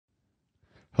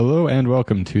Hello and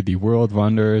welcome to the World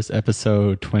Wanderers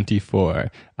episode 24.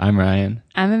 I'm Ryan.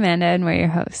 I'm Amanda and we're your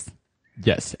hosts.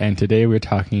 Yes, and today we're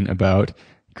talking about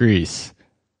Greece.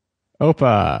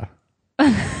 Opa!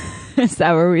 Is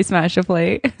that where we smash a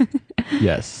plate?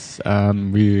 Yes,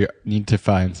 we need to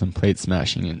find some plate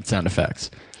smashing and sound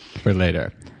effects for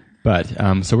later. But,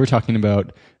 so we're talking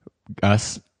about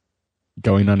us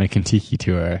going on a Contiki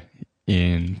tour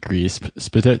in Greece,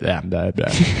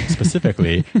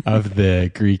 specifically of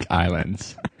the Greek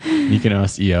islands,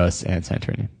 Mykonos, Ios, and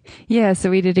Santorini. Yeah, so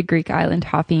we did a Greek island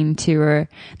hopping tour. And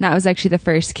that was actually the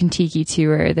first Contiki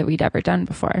tour that we'd ever done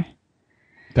before.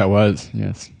 That was,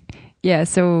 yes. Yeah,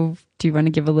 so do you want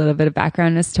to give a little bit of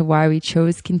background as to why we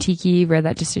chose Contiki, where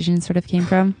that decision sort of came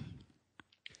from?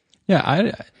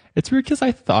 Yeah, it's weird because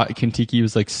I thought Contiki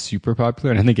was like super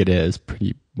popular, and I think it is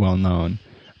pretty well known.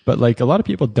 But like a lot of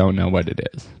people don't know what it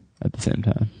is at the same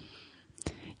time.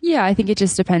 Yeah, I think it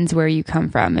just depends where you come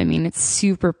from. I mean, it's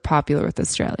super popular with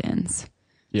Australians.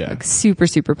 Yeah. Like super,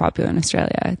 super popular in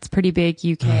Australia. It's pretty big,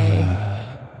 UK.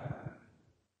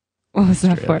 What was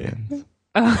that for?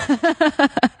 Oh.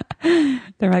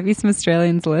 There might be some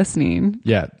Australians listening.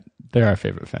 Yeah, they're our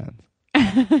favorite fans.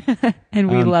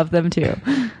 And we love them too.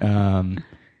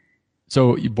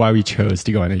 So why we chose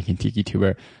to go on a Contiki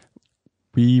tour,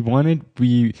 we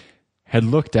had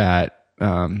looked at,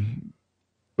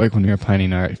 like when we were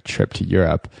planning our trip to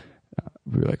Europe,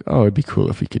 we were like, oh, it'd be cool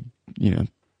if we could,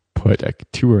 put a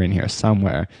tour in here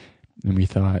somewhere. And we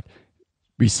thought,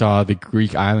 we saw the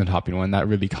Greek island hopping one that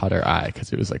really caught our eye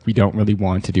because it was like, we don't really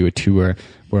want to do a tour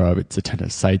where it's a ton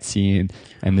of sightseeing.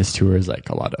 And this tour is like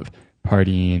a lot of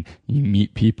partying, you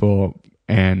meet people.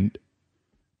 And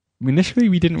initially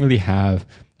we didn't really have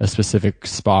a specific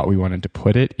spot we wanted to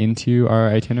put it into our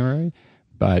itinerary,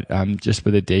 but just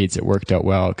with the dates, it worked out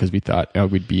well because we thought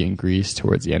we'd be in Greece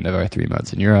towards the end of our 3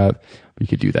 months in Europe. We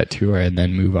could do that tour and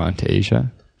then move on to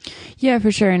Asia. Yeah,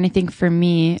 for sure. And I think for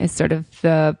me, as sort of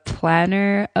the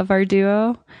planner of our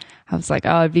duo, I was like,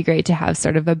 oh, it'd be great to have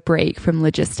sort of a break from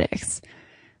logistics,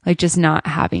 like just not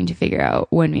having to figure out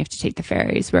when we have to take the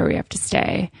ferries, where we have to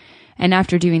stay. And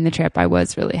after doing the trip, I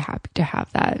was really happy to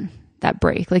have that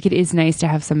break. Like it is nice to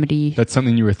have somebody. That's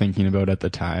something you were thinking about at the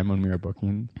time when we were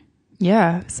booking.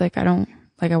 Yeah. It's like, I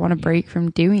want a break from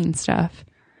doing stuff.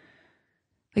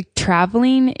 Like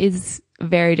traveling is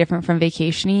very different from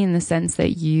vacationing in the sense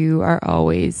that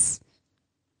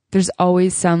there's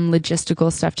always some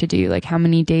logistical stuff to do. Like how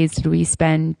many days did we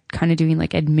spend kind of doing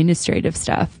like administrative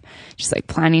stuff, just like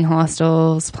planning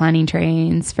hostels, planning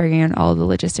trains, figuring out all the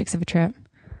logistics of a trip.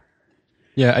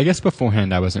 Yeah. I guess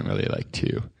beforehand I wasn't really like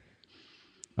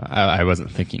I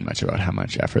wasn't thinking much about how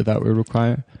much effort that would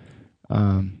require.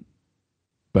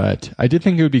 But I did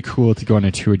think it would be cool to go on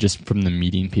a tour just from the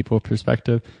meeting people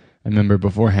perspective. I remember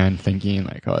beforehand thinking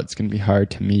like, oh, it's going to be hard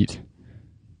to meet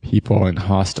people in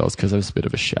hostels because I was a bit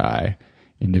of a shy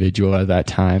individual at that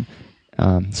time. So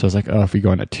I was like, oh, if we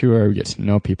go on a tour, we get to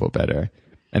know people better.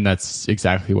 And that's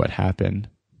exactly what happened.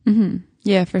 Mm-hmm.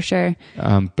 Yeah, for sure.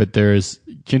 But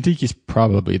Contiki's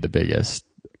probably the biggest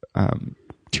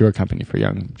tour company for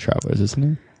young travelers,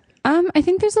 isn't it? I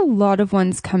think there's a lot of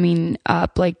ones coming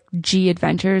up, like G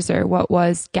Adventures or what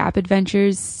was Gap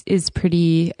Adventures is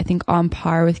pretty, I think, on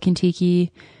par with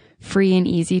Contiki. Free and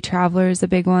Easy Traveler is a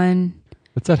big one.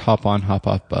 What's that hop on, hop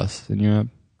off bus in Europe?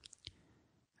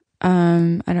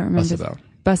 I don't remember.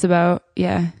 Bus About,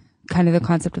 yeah. Kind of the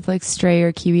concept of like Stray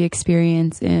or Kiwi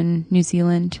Experience in New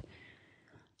Zealand.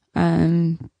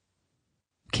 Contiki's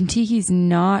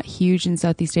not huge in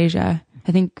Southeast Asia.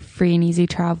 I think Free and Easy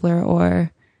Traveler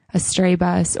or a Stray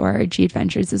Bus or G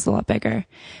Adventures is a lot bigger.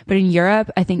 But in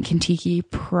Europe, I think Contiki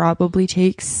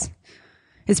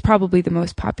is probably the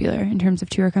most popular in terms of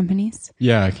tour companies.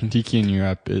 Yeah, Contiki in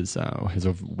Europe has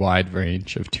a wide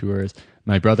range of tours.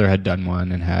 My brother had done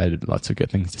one and had lots of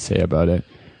good things to say about it.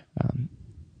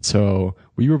 So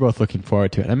we were both looking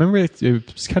forward to it. I remember it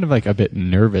was kind of like a bit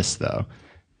nervous though,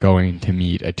 going to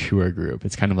meet a tour group.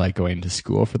 It's kind of like going to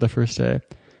school for the first day.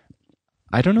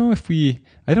 I don't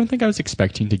think I was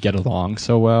expecting to get along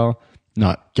so well.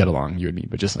 Not get along, you and me,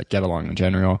 but just like get along in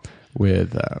general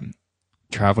with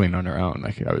traveling on our own.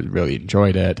 Like I really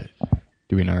enjoyed it,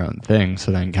 doing our own thing.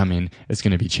 So then it's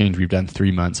going to be changed. We've done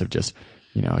 3 months of just,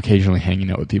 occasionally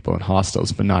hanging out with people in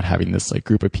hostels, but not having this like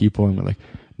group of people. And we're like,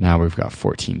 now we've got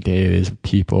 14 days of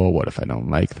people. What if I don't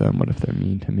like them? What if they're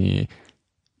mean to me?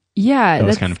 Yeah.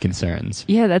 Those kind of concerns.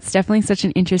 Yeah, that's definitely such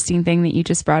an interesting thing that you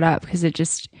just brought up because it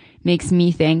just makes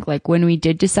me think like when we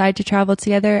did decide to travel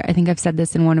together, I think I've said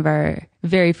this in one of our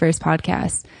very first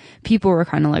podcasts, people were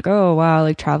kind of like, oh wow,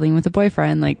 like traveling with a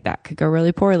boyfriend, like that could go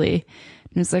really poorly.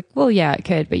 And it's like, well, yeah, it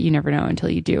could, but you never know until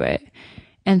you do it.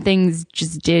 And things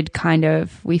just did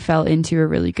we fell into a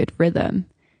really good rhythm.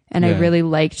 And I really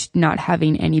liked not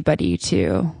having anybody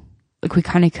to, like, we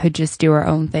kind of could just do our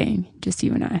own thing, just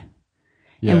you and I.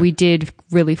 Yeah. And we did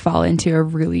really fall into a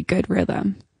really good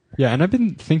rhythm. Yeah, and I've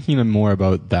been thinking more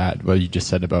about that, what you just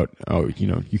said about,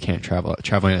 you can't travel.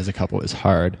 Traveling as a couple is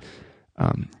hard.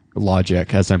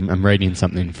 Logic, as I'm writing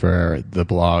something for the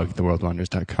blog,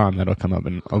 theworldwanders.com, that'll come up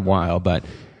in a while, but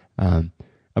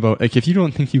about, like, if you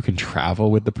don't think you can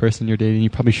travel with the person you're dating, you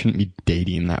probably shouldn't be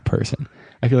dating that person.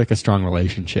 I feel like a strong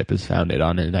relationship is founded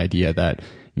on an idea that,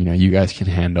 you guys can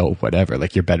handle whatever,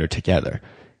 like, you're better together.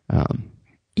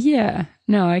 Yeah,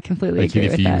 no, I completely agree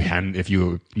with that. If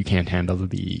you can't handle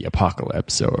the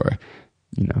apocalypse or,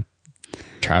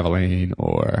 traveling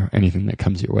or anything that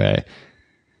comes your way.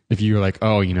 If you're like,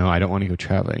 oh, I don't want to go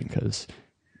traveling because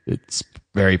it's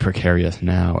very precarious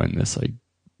now in this, like,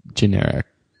 generic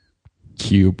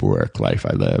cube work life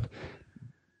I live,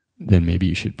 then maybe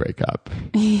you should break up.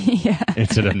 Yeah.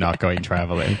 Instead of not going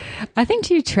traveling. I think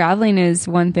too, traveling is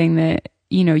one thing that,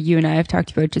 you and I have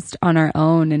talked about just on our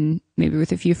own and maybe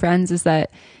with a few friends, is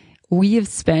that we have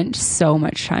spent so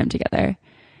much time together.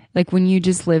 Like, when you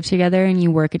just live together and you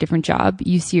work a different job,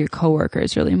 you see your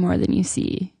coworkers really more than you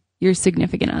see your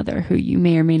significant other who you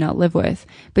may or may not live with.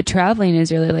 But traveling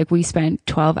is really like, we spent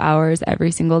 12 hours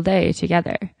every single day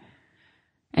together.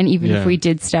 And even if we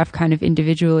did stuff kind of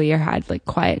individually or had like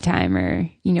quiet time or,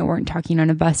 weren't talking on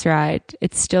a bus ride,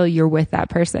 it's still, you're with that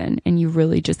person and you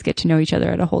really just get to know each other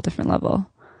at a whole different level.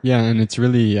 Yeah. And it's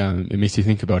really, it makes you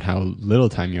think about how little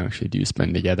time you actually do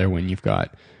spend together when you've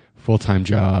got full-time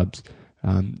jobs,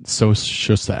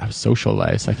 social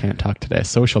lives. I can't talk today.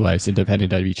 Social lives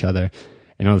independent of each other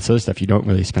and all this other stuff. You don't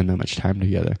really spend that much time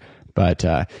together, but,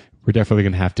 we're definitely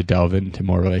going to have to delve into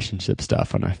more relationship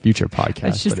stuff on a future podcast. I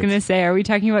was just going to say, are we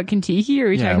talking about Contiki or are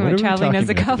we talking about traveling as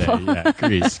a couple? Yeah,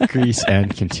 Greece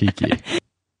and Contiki.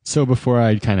 So before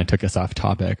I kind of took us off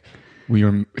topic, we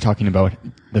were talking about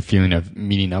the feeling of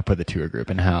meeting up with a tour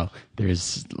group and how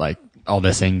there's like all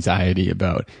this anxiety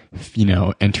about,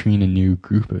 entering a new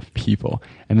group of people.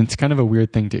 And it's kind of a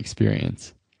weird thing to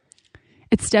experience.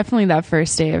 It's definitely that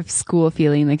first day of school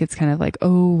feeling like it's kind of like,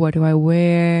 oh, what do I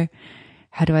wear?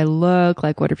 How do I look?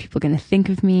 Like, what are people going to think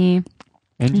of me?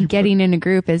 And getting in a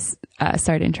group is,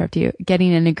 sorry to interrupt you.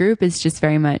 Getting in a group is just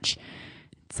very much,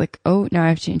 it's like, oh, now I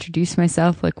have to introduce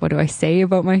myself. Like, what do I say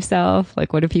about myself?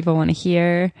 Like, what do people want to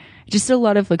hear? Just a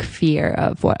lot of like fear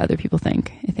of what other people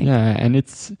think, I think. Yeah. And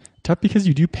it's tough because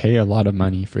you do pay a lot of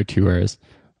money for tours.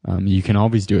 You can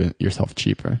always do it yourself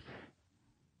cheaper,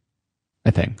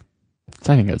 I think.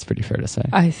 So I think that's pretty fair to say.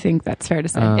 I think that's fair to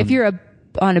say. If you're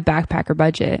on a backpacker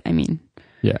budget, I mean.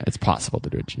 Yeah, it's possible to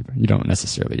do it cheaper. You don't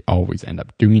necessarily always end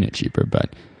up doing it cheaper,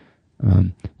 but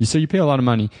so you pay a lot of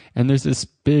money, and there's this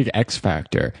big X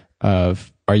factor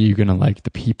of, are you going to like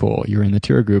the people you're in the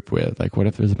tour group with? Like, what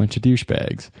if there's a bunch of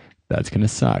douchebags? That's going to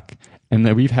suck. And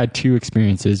that we've had 2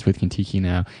 experiences with Contiki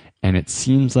now, and it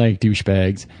seems like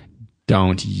douchebags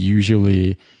don't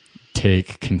usually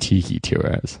take Contiki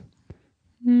tours.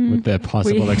 With the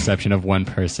possible exception of one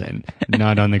person,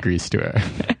 not on the Greece tour.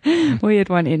 We had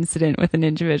one incident with an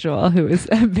individual who was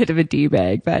a bit of a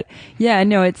D-bag, but yeah,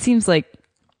 no, it seems like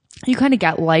you kind of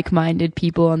get like-minded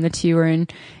people on the tour.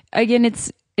 And again,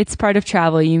 it's part of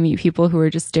travel. You meet people who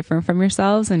are just different from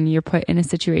yourselves and you're put in a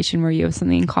situation where you have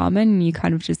something in common and you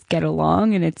kind of just get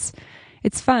along, and it's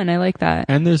fun. I like that.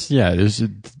 And there's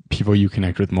people you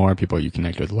connect with more, people you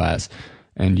connect with less,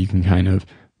 and you can kind of,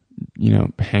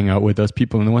 hang out with those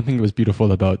people. And the one thing that was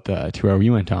beautiful about the tour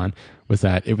we went on was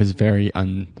that it was very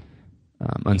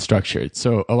unstructured.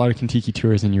 So a lot of Contiki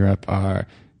tours in Europe are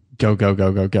go, go,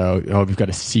 go, go, go. Oh, we've got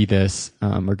to see this.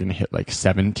 We're going to hit like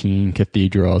 17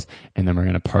 cathedrals, and then we're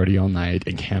going to party all night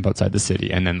and camp outside the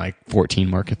city, and then like 14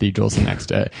 more cathedrals the next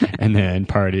day, and then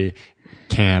party,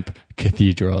 camp,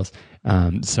 cathedrals.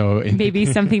 So maybe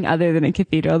something other than a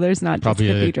cathedral. There's not just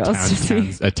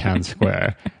cathedrals. A town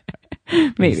square.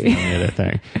 Maybe the only other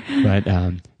thing. But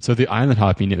so the island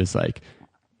hopping, it was like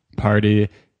party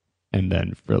and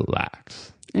then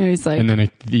relax. It was like, and then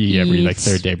every like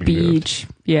third day we beach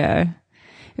moved. Yeah,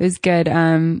 it was good.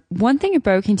 One thing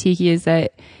about Contiki is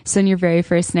that so on your very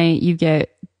first night, you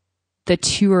get the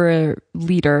tour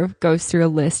leader goes through a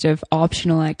list of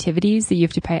optional activities that you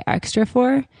have to pay extra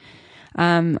for.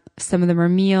 Some of them are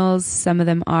meals, some of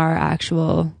them are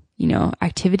actual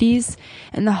activities.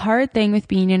 And the hard thing with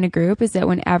being in a group is that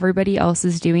when everybody else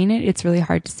is doing it, it's really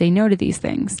hard to say no to these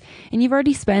things. And you've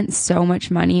already spent so much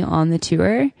money on the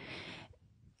tour.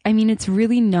 I mean, it's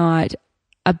really not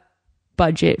a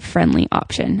budget friendly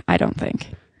option, I don't think.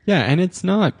 Yeah, and it's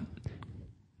not.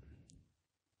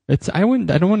 I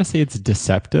don't want to say it's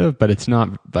deceptive, but it's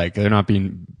not like they're not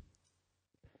being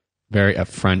very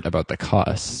upfront about the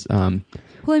costs. Well,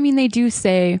 I mean, they do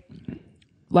say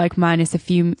like minus a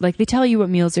few, like they tell you what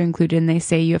meals are included and they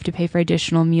say you have to pay for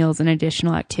additional meals and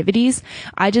additional activities.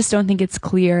 I just don't think it's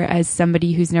clear as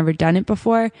somebody who's never done it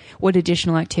before what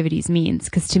additional activities means.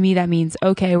 Cause to me that means,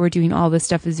 okay, we're doing all this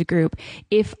stuff as a group.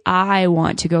 If I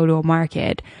want to go to a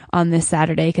market on this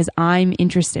Saturday, cause I'm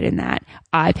interested in that,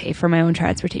 I pay for my own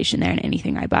transportation there and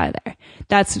anything I buy there.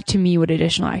 That's to me what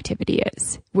additional activity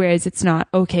is. Whereas it's not,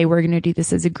 okay, we're going to do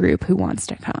this as a group who wants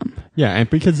to come. Yeah. And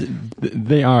because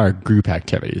they are group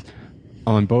activities.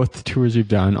 On both tours we've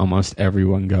done, almost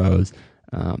everyone goes.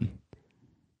 There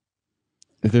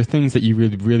are things that you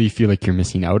really, really feel like you're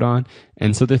missing out on.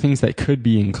 And so there are things that could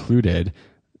be included,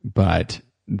 but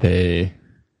that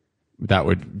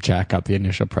would jack up the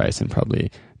initial price and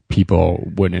probably people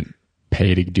wouldn't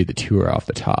pay to do the tour off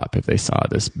the top if they saw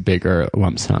this bigger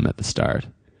lump sum at the start.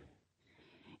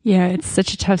 Yeah, it's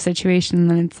such a tough situation.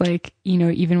 And it's like, you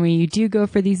know, even when you do go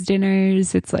for these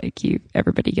dinners, it's like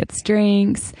everybody gets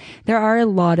drinks. There are a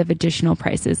lot of additional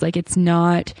prices. Like it's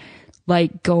not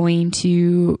like going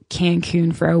to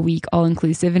Cancun for a week all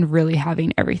inclusive and really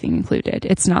having everything included.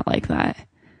 It's not like that.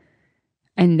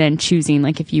 And then choosing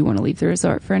like if you want to leave the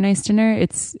resort for a nice dinner,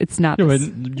 it's not. You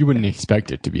wouldn't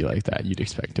expect it to be like that. You'd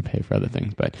expect to pay for other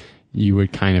things, but you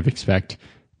would kind of expect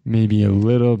maybe a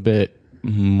little bit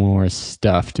more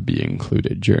stuff to be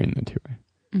included during the tour.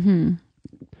 Mm-hmm.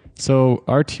 So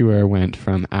our tour went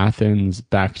from Athens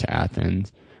back to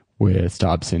Athens with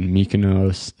stops in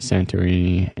Mykonos,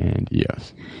 Santorini, and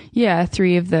Ios. Yeah,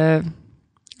 3 of the,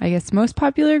 I guess, most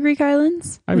popular Greek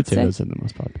islands. I would say those are the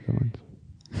most popular ones.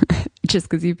 Just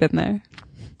because you've been there.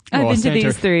 I've been to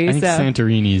these 3. I think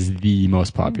Santorini is the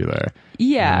most popular.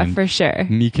 Yeah, and for sure.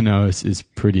 Mykonos is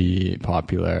pretty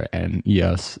popular, and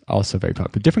Ios also very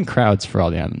popular. Different crowds for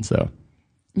all the islands, though.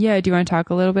 Yeah, do you want to talk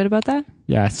a little bit about that?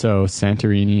 Yeah, so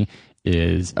Santorini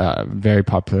is a very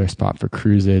popular spot for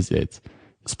cruises. It's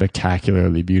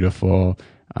spectacularly beautiful.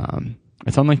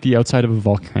 It's on like the outside of a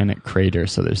volcanic crater,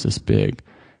 so there's this big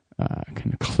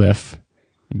kind of cliff,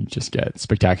 and you just get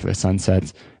spectacular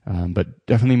sunsets. But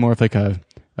definitely more of like a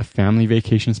family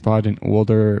vacation spot, an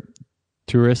older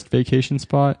tourist vacation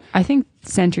spot. I think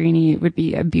Santorini would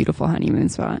be a beautiful honeymoon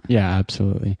spot. Yeah,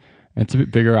 absolutely. It's a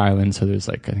bit bigger island, so there's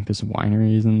like, I think there's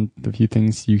wineries and a few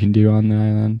things you can do on the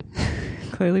island.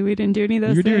 Clearly we didn't do any of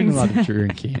those You're things. doing a lot of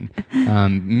drinking.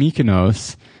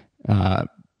 Mykonos,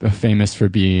 famous for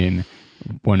being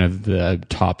one of the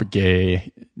top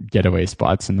gay getaway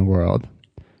spots in the world.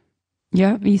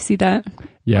 Yeah, you see that?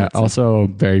 Yeah, also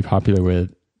very popular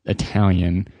with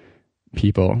Italian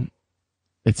people,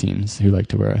 it seems, who like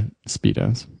to wear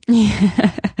Speedos.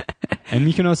 Yeah. And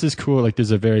Mykonos is cool. Like there's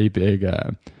a very big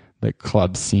like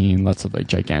club scene, lots of like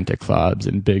gigantic clubs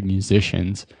and big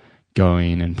musicians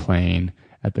going and playing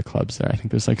at the clubs there. I think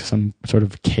there's like some sort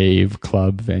of cave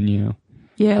club venue.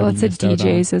 Yeah, lots of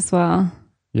DJs as well.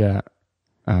 Yeah.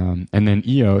 And then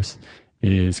Ios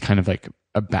is kind of like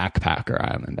a backpacker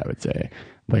island, I would say.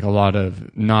 Like a lot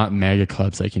of not mega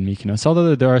clubs like in Mykonos,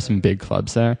 although there are some big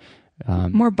clubs there.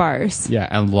 More bars. Yeah,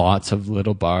 and lots of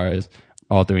little bars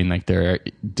all doing like their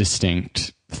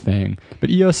distinct thing. But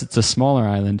Ios, it's a smaller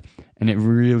island, and it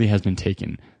really has been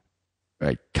taken,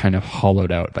 like kind of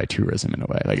hollowed out by tourism in a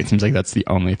way. Like it seems like that's the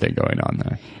only thing going on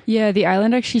there. Yeah, the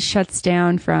island actually shuts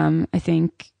down from, I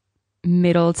think,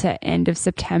 middle to end of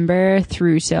September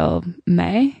through till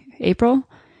April.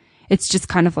 It's just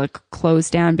kind of like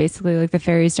closed down, basically. Like the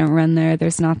ferries don't run there.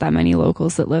 There's not that many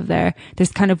locals that live there.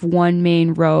 There's kind of one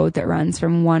main road that runs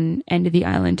from one end of the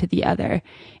island to the other.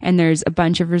 And there's a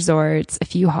bunch of resorts, a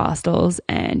few hostels,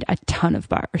 and a ton of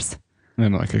bars.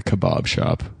 And like a kebab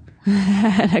shop.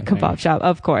 A kebab shop,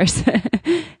 of course.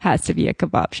 Has to be a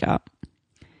kebab shop.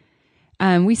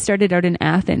 We started out in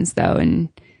Athens, though, and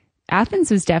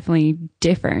Athens was definitely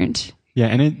different. Yeah,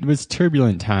 and it was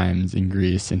turbulent times in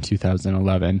Greece in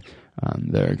 2011.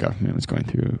 Their government was going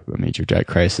through a major debt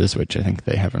crisis, which I think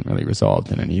they haven't really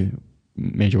resolved in any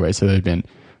major way. So there had been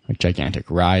like gigantic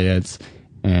riots,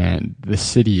 and the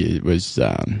city was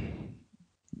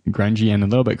grungy and a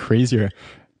little bit crazier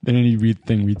than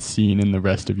anything we'd seen in the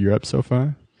rest of Europe so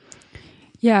far.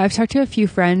 Yeah, I've talked to a few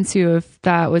friends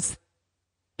that was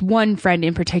one friend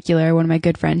in particular, one of my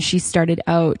good friends. She started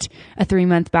out a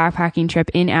 3-month backpacking trip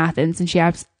in Athens, and she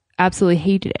absolutely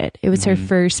hated it. It was her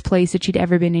first place that she'd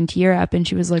ever been into Europe, and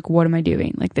she was like, what am I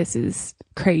doing? Like, this is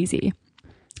crazy.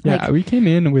 Yeah, we came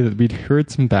in we'd heard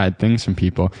some bad things from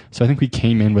people, so I think we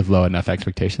came in with low enough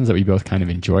expectations that we both kind of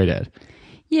enjoyed it.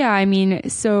 Yeah, I mean,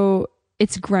 so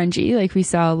it's grungy. Like we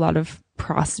saw a lot of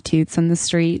prostitutes on the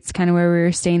streets, kind of where we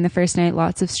were staying the first night,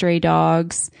 lots of stray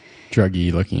dogs.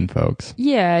 Druggy looking folks.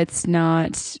 Yeah, it's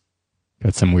not.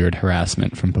 Got some weird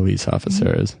harassment from police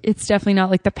officers. It's definitely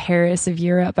not like the Paris of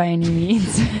Europe by any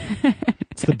means.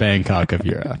 It's the Bangkok of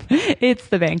Europe. It's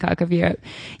the Bangkok of Europe.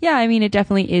 Yeah, I mean, it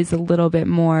definitely is a little bit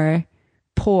more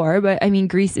poor, but I mean,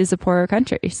 Greece is a poorer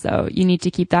country. So you need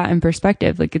to keep that in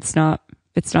perspective. Like it's not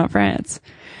France.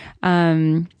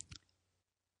 Going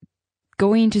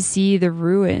to see the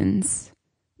ruins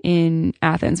in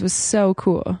Athens was so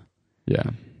cool. Yeah.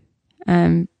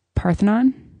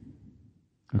 Parthenon?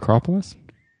 Acropolis?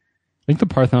 I think the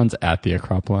Parthenon's at the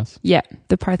Acropolis. Yeah,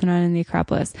 the Parthenon and the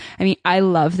Acropolis. I mean, I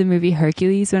loved the movie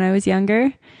Hercules when I was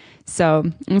younger. So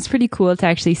it was pretty cool to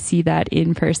actually see that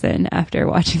in person after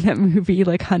watching that movie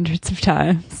like hundreds of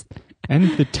times. And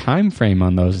the time frame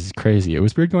on those is crazy. It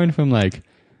was weird going from like,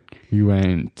 you're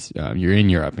in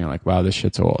Europe and you're like, wow, this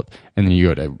shit's old. And then you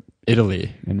go to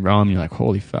Italy and Rome, and you're like,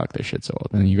 holy fuck, this shit's old.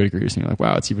 And then you go to Greece and you're like,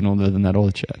 wow, it's even older than that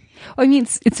old shit. Well, I mean,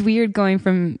 it's weird going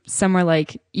from somewhere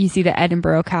like you see the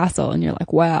Edinburgh Castle and you're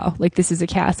like, wow, like this is a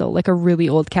castle, like a really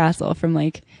old castle from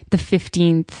like the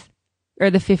 15th or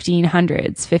the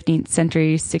 1500s, 15th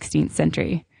century, 16th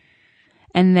century.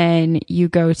 And then you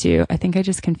go to, I think I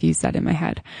just confused that in my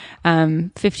head,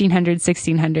 1500s,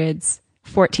 1600s,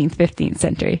 14th, 15th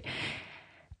century.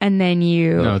 And then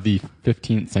No, the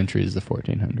 15th century is the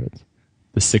 1400s.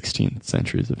 The 16th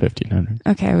century is the 1500s.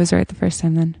 Okay, I was right the first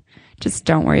time then. Just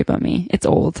don't worry about me. It's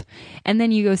old. And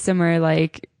then you go somewhere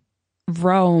like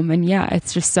Rome, and yeah,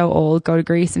 it's just so old. Go to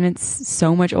Greece, and it's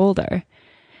so much older.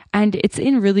 And it's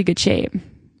in really good shape.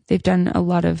 They've done a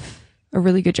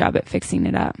really good job at fixing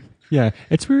it up. Yeah,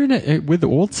 it's weird. With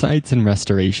old sites and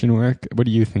restoration work, what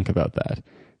do you think about that?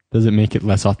 Does it make it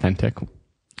less authentic?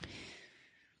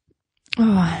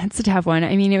 Oh, it's a tough one.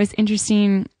 I mean, it was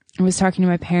interesting. I was talking to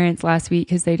my parents last week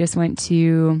because they just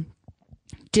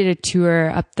did a tour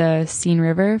up the Seine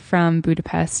River from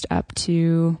Budapest up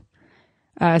to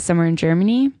somewhere in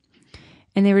Germany.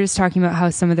 And they were just talking about how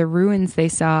some of the ruins they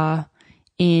saw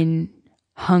in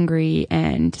Hungary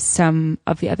and some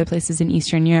of the other places in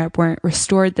Eastern Europe weren't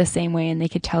restored the same way, and they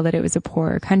could tell that it was a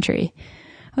poorer country.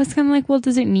 I was kind of like, well,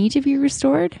 does it need to be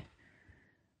restored?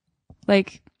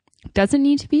 Like, does it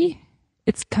need to be?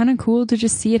 It's kind of cool to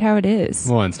just see it how it is.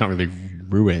 Well, it's not really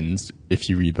ruins if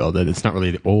you rebuild it. It's not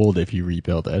really old if you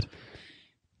rebuild it.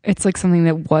 It's like something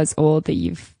that was old that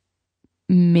you've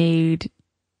made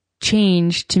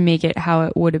change to make it how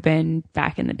it would have been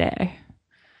back in the day.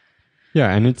 Yeah,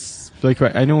 and it's like,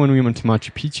 I know when we went to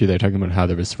Machu Picchu, they're talking about how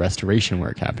there was restoration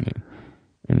work happening.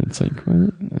 And it's like, well,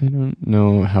 I don't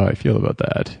know how I feel about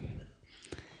that.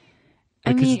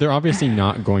 Because they're obviously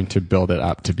not going to build it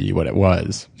up to be what it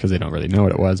was, because they don't really know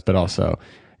what it was, but also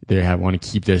they want to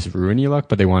keep this ruiny look,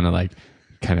 but they want to like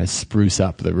kind of spruce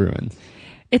up the ruins.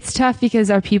 It's tough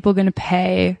because are people going to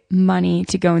pay money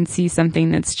to go and see something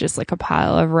that's just like a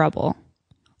pile of rubble?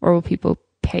 Or will people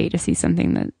pay to see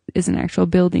something that is an actual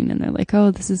building and they're like, oh,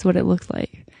 this is what it looks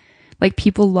like? Like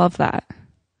people love that.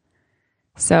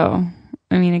 So,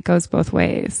 I mean, it goes both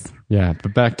ways. Yeah,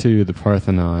 but back to the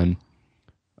Parthenon.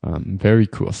 Very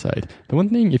cool site. The one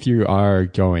thing, if you are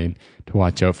going to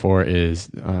watch out for is,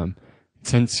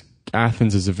 since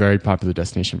Athens is a very popular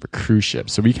destination for cruise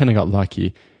ships, so we kind of got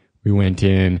lucky. We went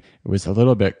in, it was a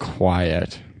little bit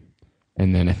quiet,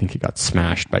 and then I think it got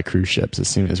smashed by cruise ships as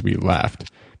soon as we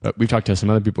left. But we talked to some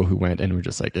other people who went, and were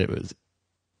just like, it was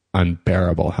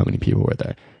unbearable how many people were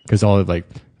there. Because all of like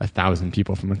 1,000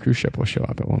 people from a cruise ship will show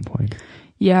up at one point.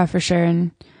 Yeah, for sure.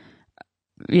 And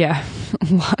yeah,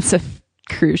 lots of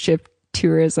cruise ship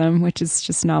tourism, which is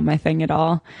just not my thing at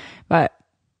all, but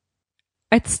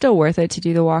it's still worth it to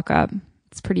do the walk up.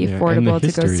 It's pretty affordable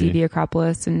to go see the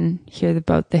Acropolis and hear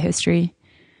about the history.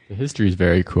 The history is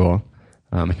very cool.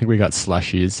 I think we got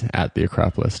slushies at the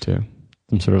Acropolis too.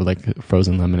 Some sort of like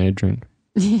frozen lemonade drink.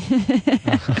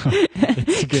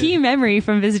 Key memory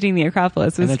from visiting the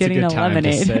Acropolis was getting a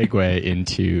lemonade. To segue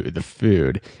into the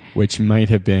food, which might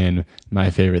have been my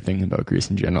favorite thing about Greece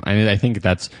in general. And I think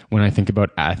that's when I think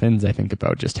about Athens, I think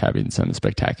about just having some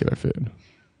spectacular food.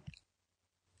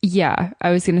 Yeah,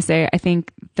 I was going to say, I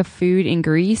think the food in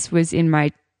Greece was in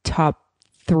my top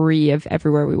 3 of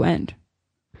everywhere we went.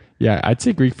 Yeah, I'd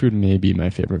say Greek food may be my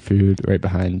favorite food, right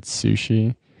behind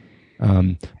sushi.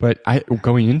 But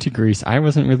going into Greece, I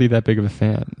wasn't really that big of a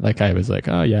fan. Like I was like,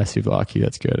 oh yeah, souvlaki,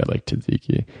 that's good. I like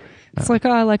tzatziki. It's like,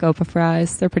 oh, I like Opa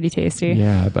fries. They're pretty tasty.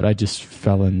 Yeah, but I just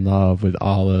fell in love with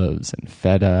olives and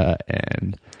feta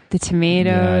and the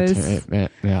tomatoes,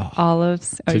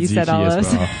 olives. Oh, you said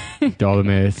olives. As well.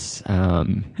 Dolomites,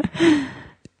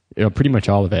 pretty much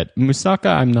all of it. Moussaka,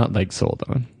 I'm not like sold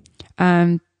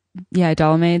on. Yeah,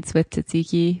 Dolomites with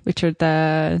tzatziki, which are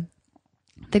the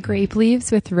grape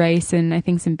leaves with rice and I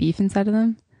think some beef inside of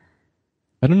them.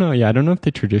 I don't know. Yeah, I don't know if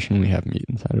they traditionally have meat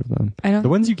inside of them. The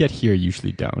ones you get here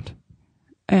usually don't.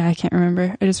 I can't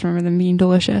remember. I just remember them being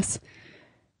delicious.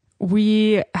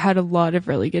 We had a lot of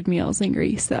really good meals in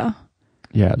Greece, though.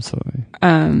 Yeah, absolutely.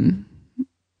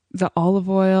 The olive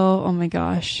oil, oh my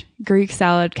gosh. Greek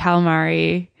salad,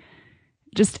 calamari,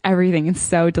 just everything is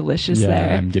so delicious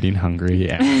there. I'm getting hungry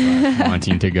and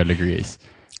wanting to go to Greece.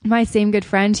 My same good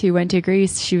friend who went to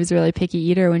Greece, she was a really picky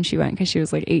eater when she went because she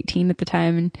was like 18 at the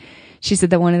time. And she said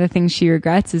that one of the things she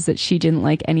regrets is that she didn't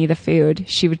like any of the food.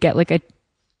 She would get like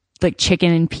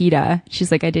chicken and pita.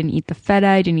 She's like, I didn't eat the feta.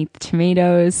 I didn't eat the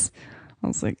tomatoes. I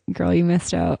was like, girl, you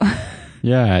missed out.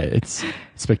 Yeah, it's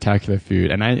spectacular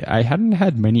food. And I hadn't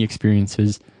had many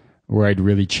experiences where I'd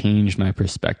really changed my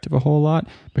perspective a whole lot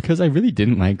because I really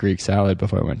didn't like Greek salad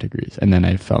before I went to Greece. And then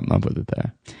I fell in love with it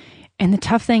there. And the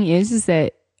tough thing is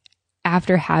that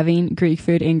after having Greek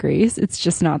food in Greece, it's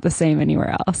just not the same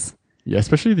anywhere else. Yeah,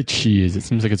 especially the cheese. It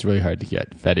seems like it's really hard to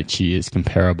get feta cheese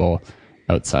comparable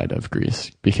outside of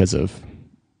Greece because of...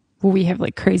 Well, we have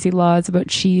like crazy laws about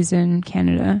cheese in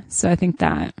Canada. So I think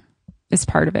that is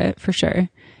part of it for sure.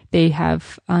 They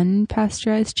have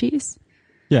unpasteurized cheese.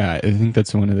 Yeah, I think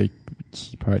that's one of the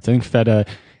key parts. I think feta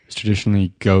is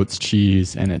traditionally goat's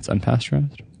cheese and it's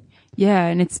unpasteurized. Yeah,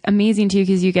 and it's amazing too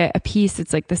because you get a piece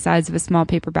that's like the size of a small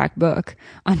paperback book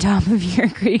on top of your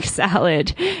Greek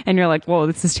salad. And you're like, whoa,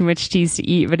 this is too much cheese to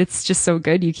eat, but it's just so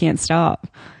good you can't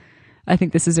stop. I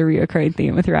think this is a reoccurring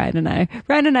theme with Ryan and I.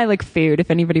 Ryan and I like food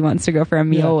if anybody wants to go for a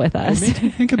meal with us. It makes me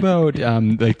think about,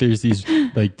 like there's these,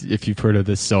 like if you've heard of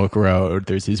the Silk Road,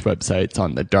 there's these websites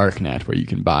on the dark net where you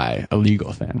can buy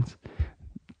illegal things,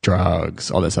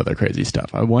 drugs, all this other crazy stuff.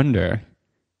 I wonder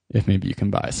if maybe you can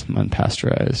buy some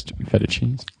unpasteurized feta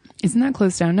cheese. Isn't that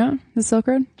closed down now, the Silk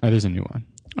Road? Oh, there's a new one.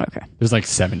 Okay. There's like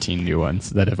 17 new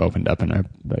ones that have opened up and are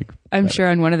like... I'm sure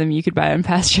on one of them you could buy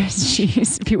unpasteurized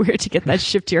cheese. It'd be weird to get that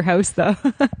shipped to your house, though.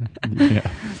 Yeah.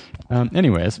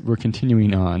 Anyways, we're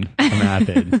continuing on from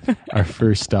Athens. Our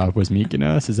first stop was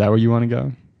Mykonos. Is that where you want to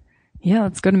go? Yeah,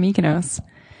 let's go to Mykonos.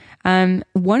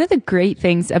 One of the great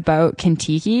things about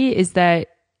Contiki is that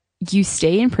you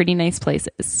stay in pretty nice places.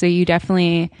 So you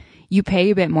definitely... You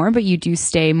pay a bit more, but you do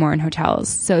stay more in hotels.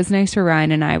 So it's nice for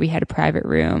Ryan and I. We had a private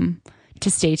room to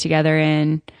stay together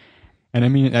in. And I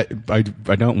mean, I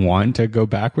don't want to go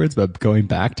backwards, but going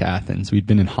back to Athens, we'd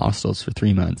been in hostels for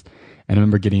 3 months. And I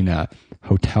remember getting a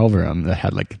hotel room that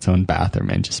had like its own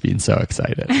bathroom and just being so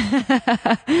excited.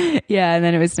 Yeah. And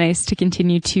then it was nice to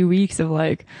continue 2 weeks of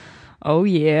like, oh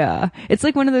yeah. It's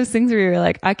like one of those things where you're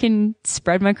like, I can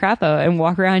spread my crap out and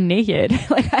walk around naked.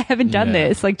 Like I haven't done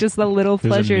this. Like just the little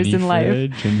pleasures in life.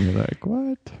 And you're like,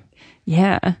 what?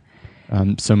 Yeah.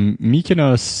 So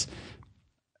Mykonos...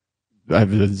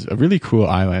 It's a really cool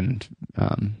island.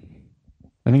 I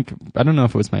don't know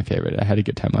if it was my favorite. I had a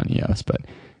good time on Eos, but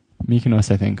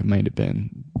Mykonos, I think, might have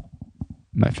been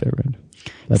my favorite.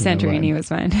 Santorini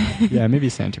was mine. Yeah, maybe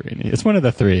Santorini. It's one of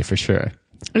the three for sure.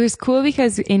 It was cool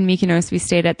because in Mykonos, we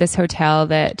stayed at this hotel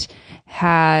that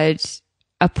had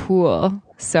a pool.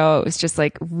 So it was just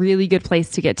like really good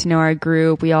place to get to know our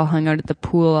group. We all hung out at the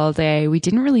pool all day. We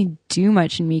didn't really do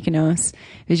much in Mykonos.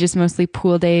 It was just mostly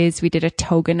pool days. We did a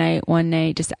toga night one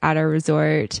night just at our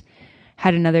resort.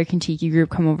 Had another Contiki group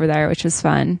come over there, which was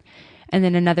fun. And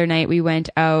then another night we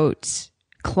went out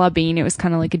clubbing. It was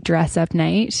kind of like a dress up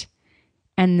night.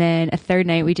 And then a third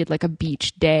night we did like a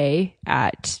beach day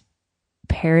at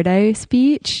Paradise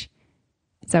Beach.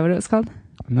 Is that what it was called?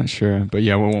 I'm not sure, but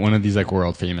yeah, one of these like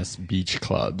world famous beach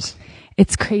clubs.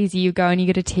 It's crazy. You go and you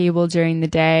get a table during the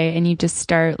day and you just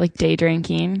start like day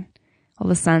drinking while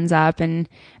the sun's up, and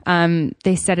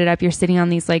they set it up. You're sitting on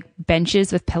these like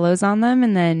benches with pillows on them,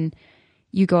 and then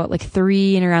you go at like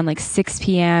 3 and around like 6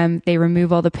 p.m. they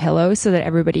remove all the pillows so that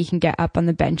everybody can get up on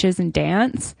the benches and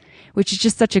dance, which is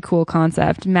just such a cool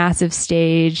concept. Massive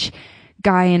stage,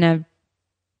 guy in a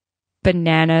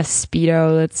banana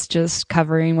Speedo that's just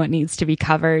covering what needs to be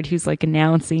covered, who's like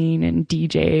announcing and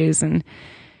DJs, and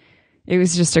it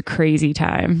was just a crazy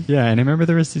time. Yeah, and I remember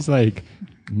there was these like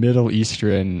Middle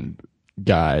Eastern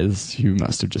guys who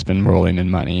must have just been rolling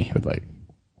in money with like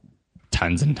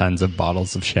tons and tons of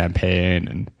bottles of champagne.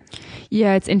 And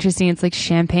yeah, it's interesting. It's like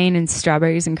champagne and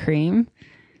strawberries and cream.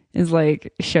 is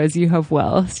like shows you have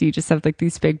wealth. So you just have like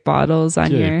these big bottles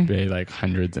on your. You pay like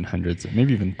hundreds and hundreds,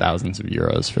 maybe even thousands of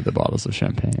euros for the bottles of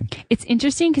champagne. It's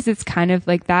interesting because it's kind of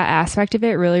like that aspect of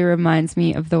it really reminds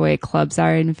me of the way clubs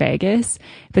are in Vegas.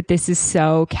 But this is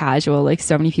so casual. Like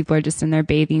so many people are just in their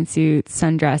bathing suits,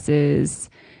 sundresses.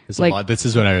 Like this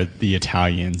is what the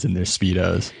Italians in their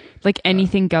Speedos. Like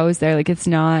anything goes there. Like it's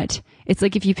not. It's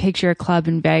like if you picture a club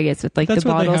in Vegas with like the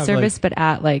bottle service, but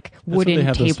at like wooden they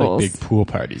have tables. Those, like, big pool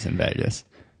parties in Vegas.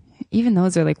 Even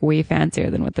those are like way fancier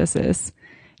than what this is.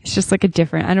 It's just like a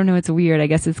different, I don't know, it's weird. I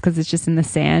guess it's because it's just in the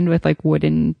sand with like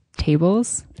wooden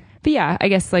tables. But yeah, I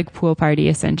guess like pool party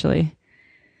essentially.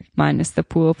 Minus the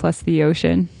pool plus the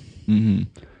ocean. Mm-hmm.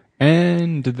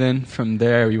 And then from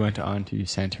there we went on to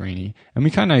Santorini.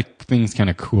 And things kind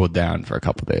of cooled down for a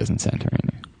couple of days in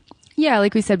Santorini. Yeah,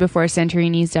 like we said before,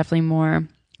 Santorini is definitely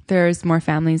there's more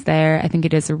families there. I think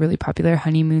it is a really popular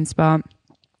honeymoon spot.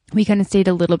 We kind of stayed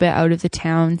a little bit out of the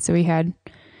town. So we had,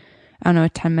 I don't know, a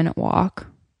 10-minute walk.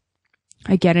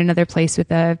 Again, another place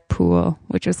with a pool,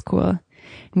 which was cool.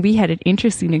 We had an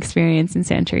interesting experience in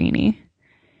Santorini.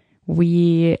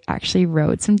 We actually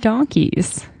rode some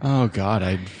donkeys. Oh God,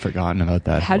 I'd forgotten about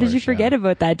that. How did you forget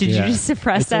about that? Did you just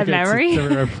suppress that memory?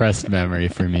 It's a repressed memory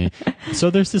for me.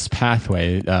 So there's this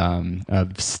pathway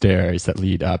of stairs that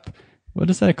lead up. What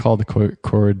is that called? The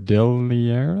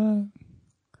Cordillera?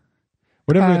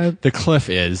 Whatever the cliff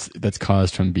is that's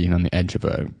caused from being on the edge of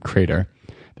a crater.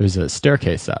 There's a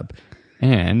staircase up.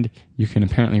 And you can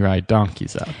apparently ride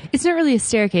donkeys up. It's not really a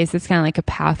staircase. It's kind of like a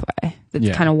pathway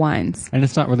that kind of winds. And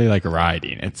it's not really like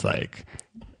riding. It's like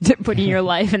putting your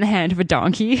life in the hand of a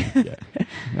donkey.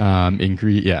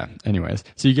 Anyways,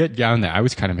 so you get down there. I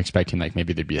was kind of expecting like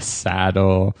maybe there'd be a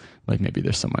saddle, like maybe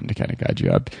there's someone to kind of guide you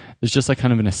up. There's just like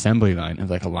kind of an assembly line of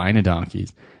like a line of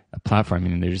donkeys, a platform,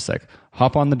 and they just like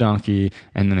hop on the donkey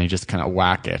and then they just kind of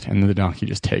whack it, and then the donkey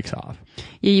just takes off.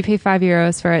 Yeah, you pay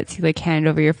 €5 for it. So you like hand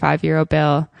over your €5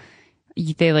 bill.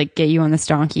 They like get you on this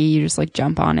donkey. You just like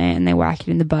jump on it and they whack it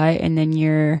in the butt, and then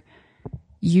you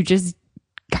just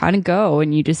kind of go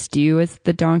and you just do as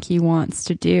the donkey wants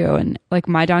to do. And like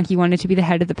my donkey wanted to be the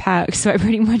head of the pack, so I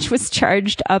pretty much was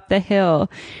charged up the hill,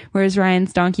 whereas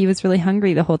Ryan's donkey was really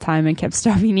hungry the whole time and kept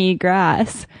stopping to eat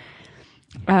grass.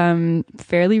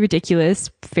 Fairly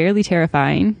ridiculous, fairly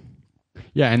terrifying.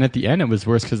 Yeah, and at the end it was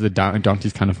worse because the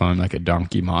donkey's kind of following like a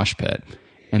donkey mosh pit,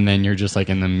 and then you're just like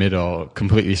in the middle,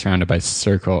 completely surrounded by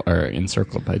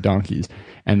encircled by donkeys,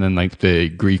 and then like the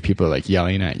Greek people are like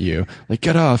yelling at you, like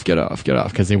get off,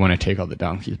 because they want to take all the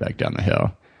donkeys back down the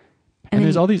hill. And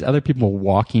there's all these other people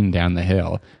walking down the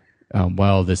hill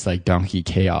while this like donkey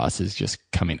chaos is just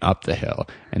coming up the hill,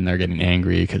 and they're getting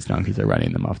angry because donkeys are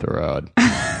running them off the road.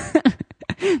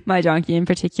 My donkey in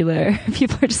particular,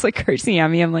 people are just like cursing at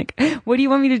me. I'm like, what do you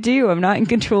want me to do? I'm not in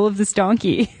control of this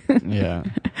donkey. Yeah.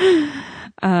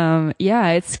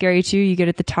 It's scary too. You get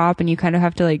at the top and you kind of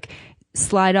have to like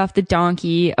slide off the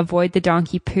donkey, avoid the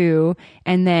donkey poo.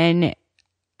 And then,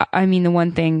 I mean, the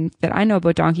one thing that I know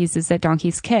about donkeys is that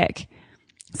donkeys kick.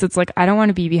 So it's like, I don't want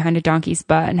to be behind a donkey's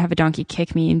butt and have a donkey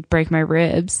kick me and break my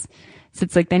ribs. So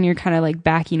it's like, then you're kind of like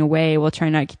backing away while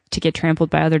trying not to get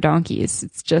trampled by other donkeys.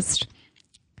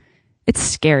 It's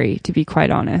scary, to be quite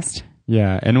honest.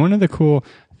 Yeah, and one of the cool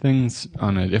things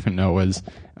on a different note was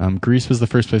Greece was the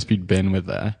first place we'd been with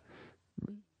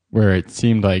where it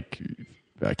seemed like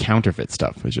counterfeit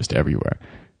stuff was just everywhere.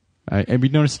 And we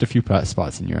noticed a few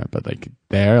spots in Europe, but like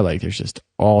there, like there's just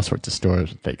all sorts of stores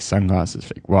with fake sunglasses,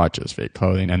 fake watches, fake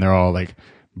clothing, and they're all like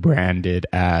branded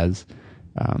as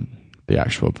the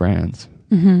actual brands.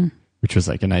 Mm-hmm. Which was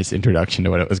like a nice introduction to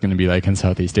what it was going to be like in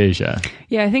Southeast Asia.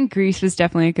 Yeah, I think Greece was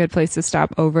definitely a good place to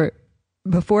stop over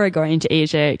before going to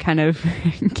Asia. It kind of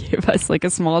gave us like a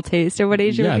small taste of what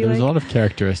Asia would be like. Yeah, there's a lot of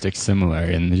characteristics similar,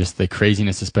 and just the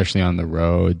craziness, especially on the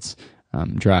roads,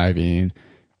 driving.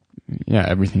 Yeah,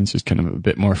 everything's just kind of a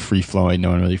bit more free-flowing. No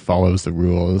one really follows the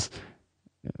rules.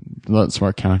 Lots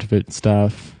more counterfeit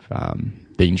stuff.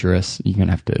 Dangerous. You're going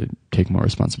to have to take more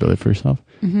responsibility for yourself.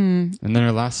 Mm-hmm. And then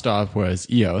our last stop was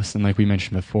Eos. And like we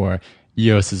mentioned before,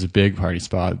 Eos is a big party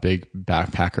spot, big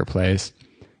backpacker place.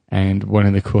 And one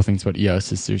of the cool things about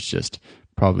Eos is there's just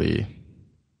probably,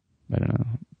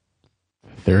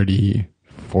 30,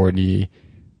 40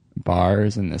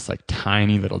 bars in this like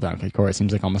tiny little downtown core. It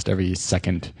seems like almost every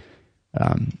second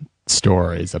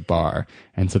store is a bar.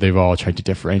 And so they've all tried to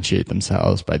differentiate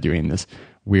themselves by doing this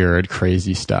weird,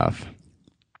 crazy stuff.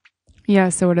 Yeah,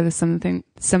 so what are some of the things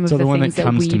that we did? So the one that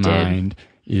comes to mind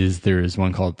is there's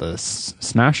one called the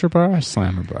Smasher Bar or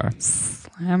Slammer Bar?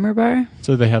 Hammer bar?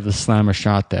 So they have the slammer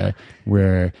shot there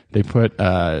where they put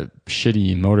a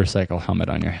shitty motorcycle helmet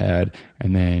on your head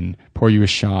and then pour you a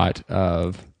shot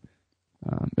of,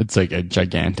 it's like a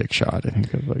gigantic shot, I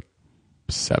think of like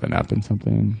 7-Up and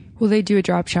something. Well, they do a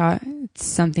drop shot. It's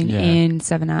something in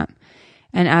 7-Up.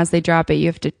 And as they drop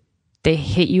it, they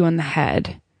hit you on the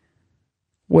head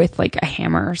with like a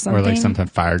hammer or something. Or like something,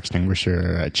 fire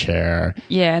extinguisher, a chair.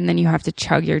 Yeah, and then you have to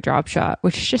chug your drop shot,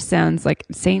 which just sounds like,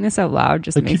 saying this out loud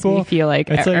just makes me feel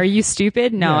like, are you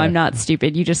stupid? No, I'm not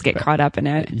stupid. You just get caught up in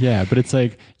it. Yeah, but it's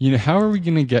like, how are we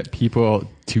going to get people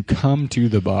to come to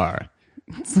the bar?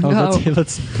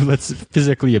 Let's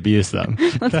physically abuse them.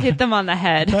 Let's hit them on the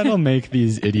head. That'll make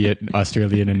these idiot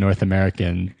Australian and North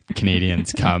American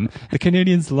Canadians come. The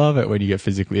Canadians love it when you get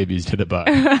physically abused at a bar.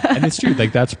 And it's true,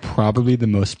 like that's probably the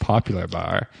most popular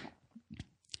bar.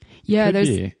 Yeah,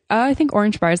 I think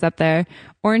Orange Bar is up there.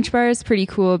 Orange Bar is pretty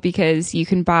cool because you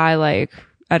can buy like,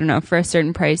 I don't know, for a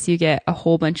certain price you get a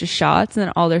whole bunch of shots, and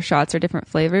then all their shots are different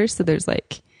flavors. So there's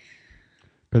like,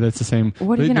 but that's the same.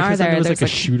 What even are there? There's like a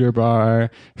shooter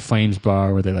bar, flames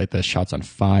bar, where they light the shots on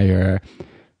fire.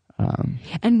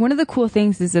 And one of the cool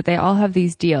things is that they all have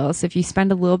these deals. If you spend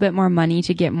a little bit more money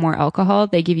to get more alcohol,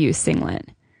 they give you a singlet.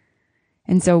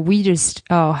 And so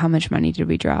how much money did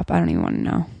we drop? I don't even want to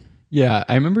know. Yeah,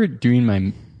 I remember doing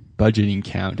my budgeting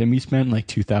count, and we spent like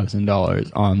 $2,000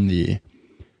 on the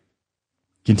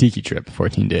Contiki trip,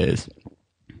 14 days,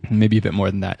 maybe a bit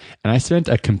more than that. And I spent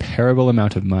a comparable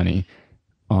amount of money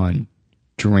on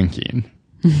drinking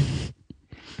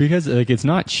because like it's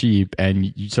not cheap,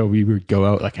 and so we would go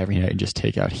out like every night and just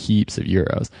take out heaps of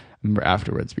euros. I remember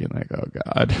afterwards being like, oh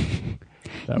god.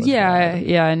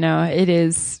 No, it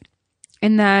is,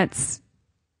 and that's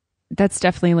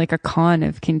definitely like a con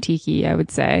of Contiki, I would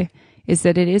say, is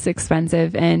that it is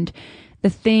expensive. And the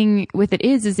thing with it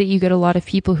is that you get a lot of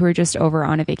people who are just over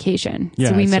on a vacation.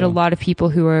 So we met a lot of people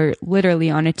who are literally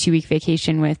on a 2-week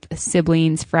vacation with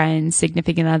siblings, friends,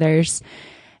 significant others.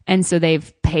 And so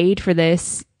they've paid for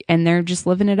this and they're just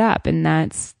living it up. And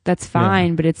that's fine.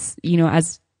 Yeah. But it's,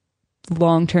 as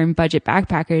long-term budget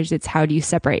backpackers, it's how do you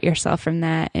separate yourself from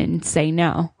that and say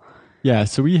no? Yeah.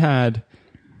 So we had,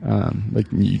 like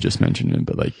you just mentioned it,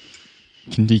 but like,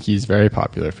 Contiki is very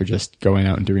popular for just going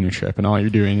out and doing a trip, and all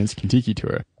you're doing is Contiki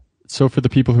tour. So for the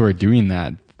people who are doing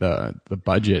that, the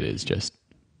budget is just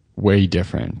way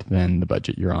different than the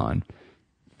budget you're on.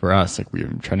 For us, like we were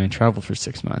trying to travel for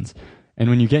 6 months. And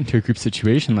when you get into a group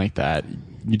situation like that,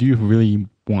 you do really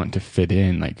want to fit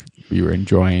in. Like we were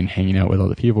enjoying hanging out with all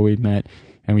the people we'd met,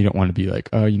 and we don't want to be like,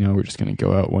 oh, we're just going to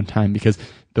go out one time, because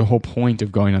the whole point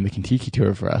of going on the Contiki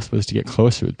tour for us was to get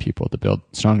closer with people, to build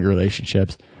stronger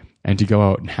relationships, and to go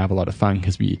out and have a lot of fun,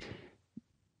 because we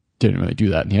didn't really do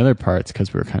that in the other parts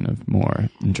because we were kind of more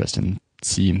interested in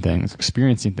seeing things,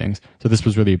 experiencing things. So this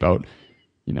was really about,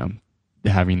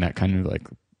 having that kind of like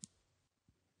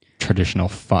traditional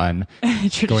fun,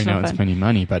 going out and spending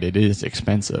money, but it is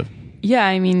expensive. Yeah,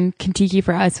 I mean, Contiki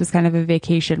for us was kind of a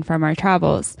vacation from our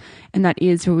travels, and that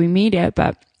is where we made it.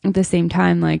 But at the same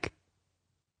time, like,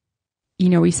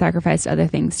 we sacrificed other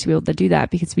things to be able to do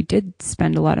that because we did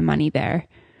spend a lot of money there.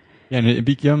 Yeah, and it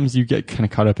becomes, you get kind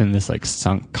of caught up in this like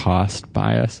sunk cost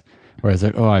bias, whereas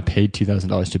like, oh, I paid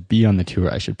 $2,000 to be on the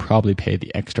tour, I should probably pay the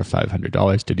extra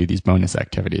 $500 to do these bonus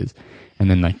activities.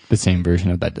 And then like the same version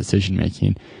of that decision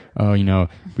making. Oh,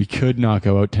 we could not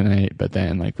go out tonight, but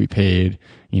then like we paid,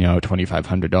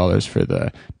 $2,500 for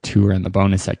the tour and the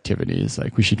bonus activities.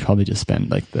 Like we should probably just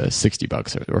spend like the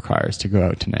 $60 it requires to go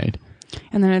out tonight.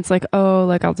 And then it's like, oh,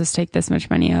 like I'll just take this much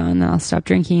money out and then I'll stop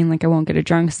drinking. Like I won't get a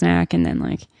drunk snack. And then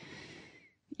like,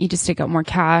 you just take out more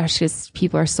cash because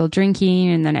people are still drinking,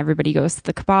 and then everybody goes to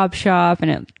the kebab shop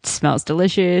and it smells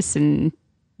delicious and,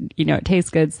 it tastes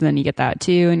good. So then you get that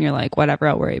too. And you're like, whatever,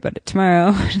 I'll worry about it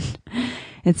tomorrow.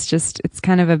 It's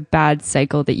kind of a bad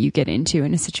cycle that you get into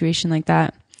in a situation like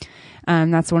that.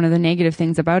 That's one of the negative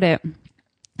things about it.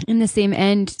 In the same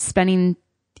end, spending,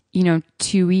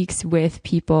 2 weeks with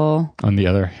people. On the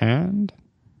other hand?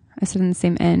 I said in the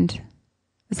same end.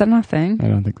 Is that not a thing? I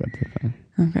don't think that's a thing.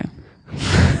 Okay.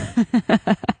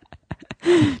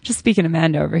 Just speaking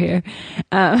Amanda over here.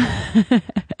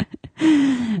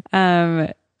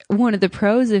 One of the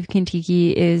pros of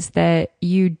Contiki is that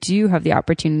you do have the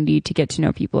opportunity to get to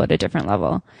know people at a different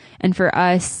level. And for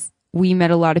us, we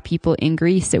met a lot of people in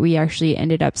Greece that we actually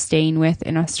ended up staying with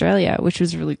in Australia, which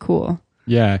was really cool.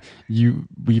 Yeah,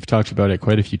 we've talked about it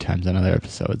quite a few times on other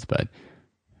episodes, but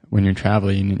when you're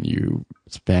traveling and you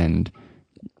spend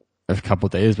a couple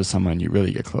of days with someone, you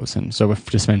really get close. And so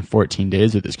to spend 14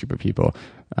 days with this group of people,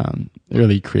 it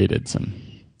really created some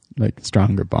like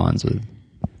stronger bonds with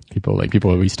people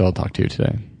we still talk to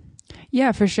today.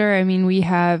 Yeah, for sure. I mean,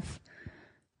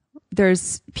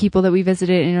 there's people that we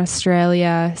visited in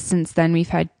Australia. Since then, we've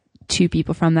had 2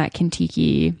 people from that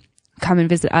Contiki come and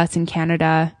visit us in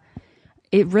Canada.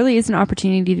 It really is an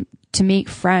opportunity to make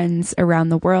friends around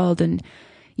the world. And,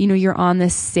 you know, you're on the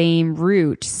same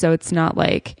route. So it's not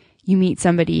like you meet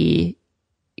somebody,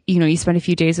 you know, you spend a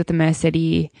few days with them in a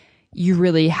city, you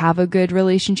really have a good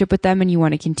relationship with them and you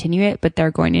want to continue it, but they're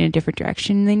going in a different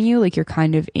direction than you. Like, you're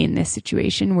kind of in this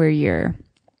situation where you're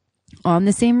on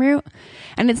the same route.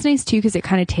 And it's nice too, because it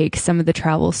kind of takes some of the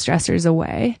travel stressors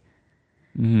away.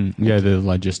 Mm-hmm. Yeah, the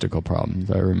logistical problems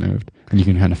are removed and you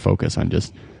can kind of focus on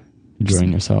just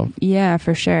enjoying yourself. Yeah,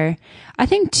 for sure. I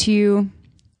think too,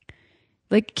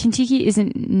 like, Contiki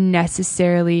isn't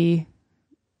necessarily,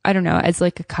 I don't know, as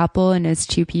like a couple and as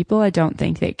 2 people, I don't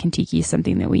think that Contiki is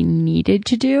something that we needed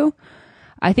to do.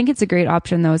 I think it's a great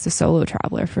option though as a solo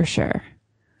traveler, for sure.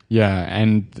 Yeah,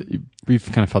 and we've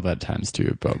kind of felt that at times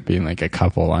too about being like a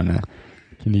couple on a,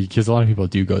 because a lot of people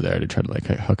do go there to try to like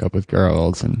hook up with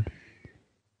girls, and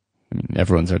I mean,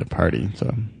 everyone's there to party, so.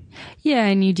 Yeah,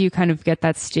 and you do kind of get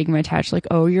that stigma attached, like,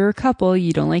 oh, you're a couple,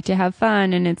 you don't like to have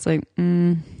fun, and it's like,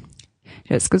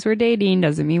 just because we're dating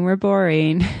doesn't mean we're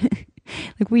boring.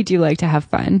 Like, we do like to have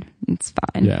fun. It's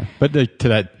fun. Yeah, but to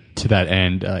that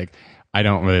end, like, I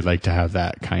don't really like to have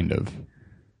that kind of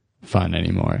fun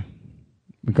anymore.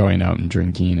 Going out and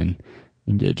drinking and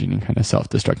engaging in kind of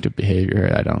self-destructive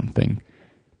behavior, I don't think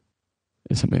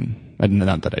is something.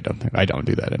 Not that I don't think, I don't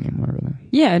do that anymore, really.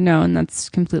 Yeah, no, and that's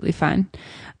completely fine.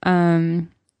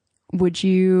 Would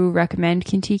you recommend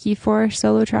Contiki for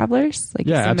solo travelers? Like,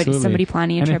 yeah, somebody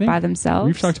planning a trip by themselves?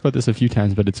 We've talked about this a few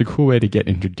times, but it's a cool way to get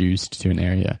introduced to an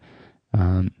area.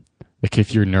 Like,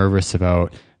 if you're nervous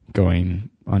about going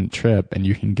on a trip and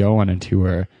you can go on a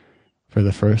tour for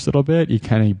the first little bit, you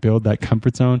kind of build that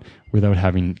comfort zone without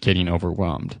getting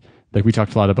overwhelmed. Like, we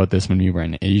talked a lot about this when we were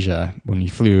in Asia. When we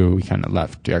flew, we kind of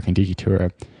left our Contiki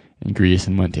tour in Greece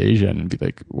and went to Asia, and be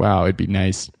like, wow, it'd be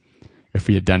nice if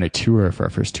we had done a tour for our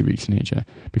first 2 weeks in Asia,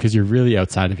 because you're really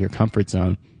outside of your comfort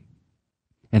zone,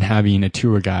 and having a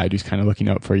tour guide who's kind of looking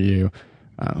out for you,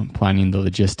 planning the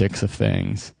logistics of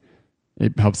things,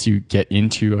 it helps you get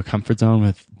into a comfort zone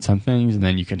with some things, and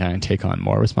then you can kind of take on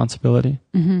more responsibility.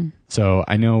 Mm-hmm. So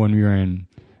I know when we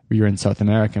were in South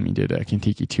America, and we did a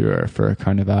Contiki tour for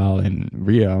Carnival in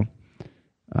Rio,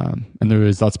 and there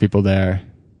was lots of people there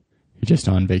who just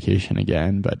on vacation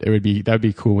again. But that would be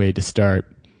a cool way to start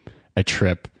a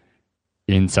trip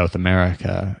in South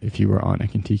America if you were on a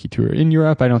Contiki tour. In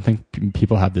Europe, I don't think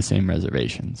people have the same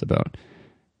reservations about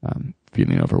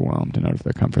feeling overwhelmed and out of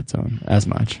their comfort zone as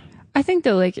much. I think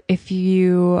though, like, if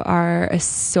you are a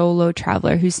solo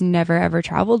traveler who's never ever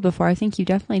traveled before, I think you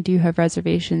definitely do have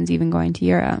reservations even going to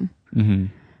Europe.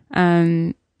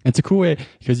 Mm-hmm. It's a cool way,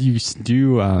 because you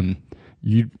do,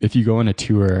 if you go on a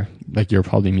tour, like, you'll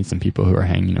probably meet some people who are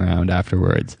hanging around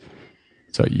afterwards.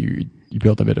 So you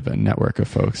build a bit of a network of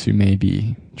folks who may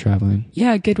be traveling.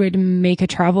 Yeah, a good way to make a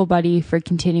travel buddy for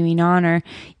continuing on, or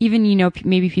even, you know,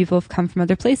 maybe people have come from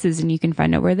other places and you can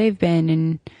find out where they've been,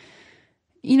 and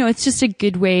you know, it's just a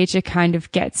good way to kind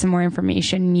of get some more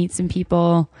information, meet some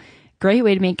people. Great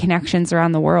way to make connections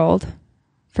around the world,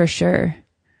 for sure.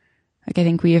 Like, I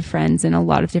think we have friends in a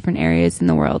lot of different areas in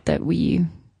the world that we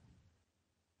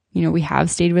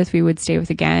have stayed with, we would stay with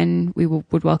again. We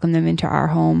would welcome them into our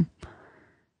home,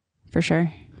 for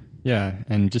sure. Yeah,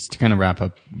 and just to kind of wrap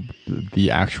up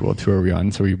the actual tour we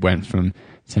on, so we went from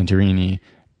Santorini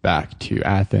back to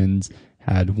Athens,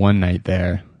 had one night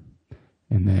there,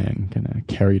 and then kind of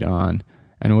carried on.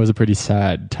 And it was a pretty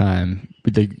sad time.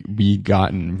 We'd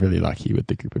gotten really lucky with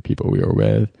the group of people we were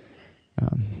with.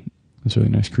 It was a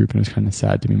really nice group, and it was kind of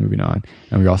sad to be moving on.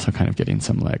 And we were also kind of getting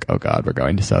some, like, oh God, we're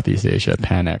going to Southeast Asia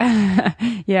panic.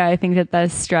 Yeah, I think that the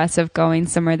stress of going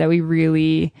somewhere that we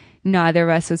really, neither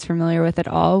of us was familiar with at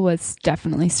all, was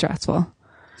definitely stressful.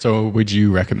 So would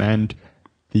you recommend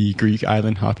the Greek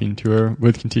island hopping tour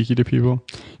with Contiki to people?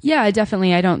 Yeah,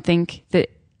 definitely. I don't think that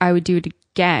I would do it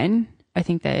again. I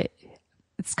think that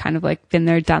it's kind of like been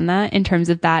there, done that in terms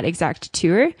of that exact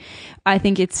tour. I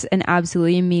think it's an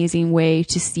absolutely amazing way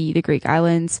to see the Greek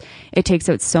islands. It takes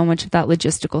out so much of that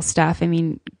logistical stuff. I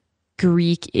mean,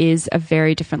 Greek is a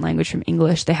very different language from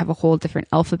English. They have a whole different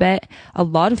alphabet. A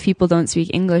lot of people don't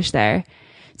speak English there.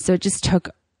 So it just took,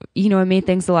 it made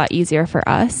things a lot easier for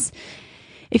us.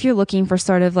 If you're looking for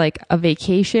sort of like a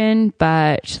vacation,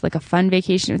 but like a fun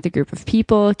vacation with a group of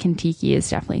people, Contiki is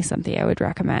definitely something I would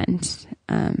recommend.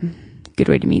 Good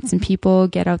way to meet some people,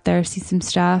 get out there, see some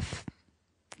stuff,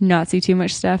 not see too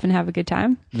much stuff, and have a good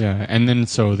time. Yeah, and then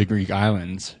so the Greek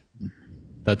islands,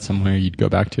 that's somewhere you'd go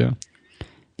back to?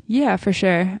 Yeah, for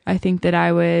sure. I think that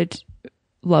I would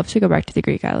love to go back to the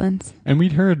Greek islands. And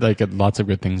we'd heard like lots of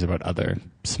good things about other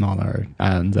smaller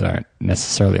islands that aren't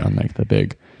necessarily on like the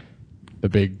big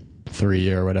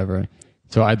three or whatever.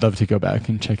 So I'd love to go back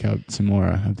and check out some more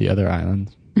of the other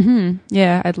islands. Mm-hmm.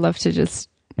 Yeah, I'd love to just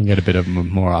and get a bit of a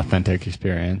more authentic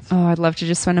experience. Oh, I'd love to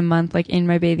just spend a month like in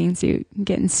my bathing suit,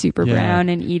 getting super brown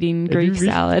and eating Greek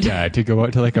salad. Yeah, to go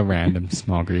out to like a random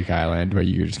small Greek island where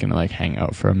you're just gonna like hang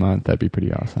out for a month. That'd be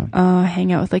pretty awesome.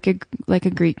 Hang out with like a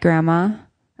Greek grandma.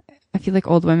 I feel like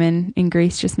old women in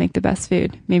Greece just make the best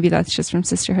food. Maybe that's just from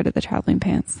Sisterhood of the Traveling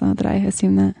Pants, though, that I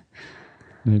assume that.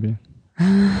 Maybe.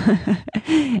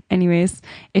 Anyways,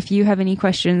 if you have any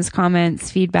questions, comments,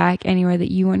 feedback, anywhere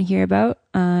that you want to hear about,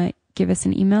 send us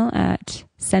an email at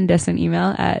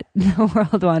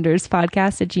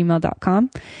theworldwandererspodcast@gmail.com.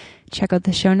 Check out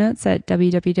the show notes at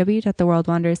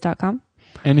www.theworldwanderers.com.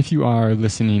 And if you are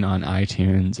listening on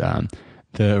iTunes,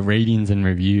 the ratings and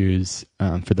reviews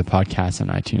for the podcast on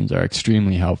iTunes are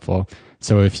extremely helpful.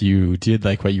 So if you did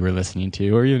like what you were listening to,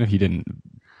 or even if you didn't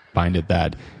find it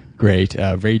that great,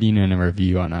 rating and a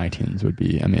review on iTunes would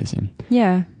be amazing.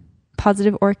 Yeah.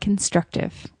 Positive or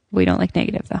constructive. We don't like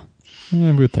negative, though.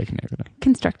 We'll take negative.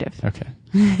 Constructive. Okay.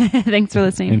 Thanks for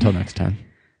listening. Until next time.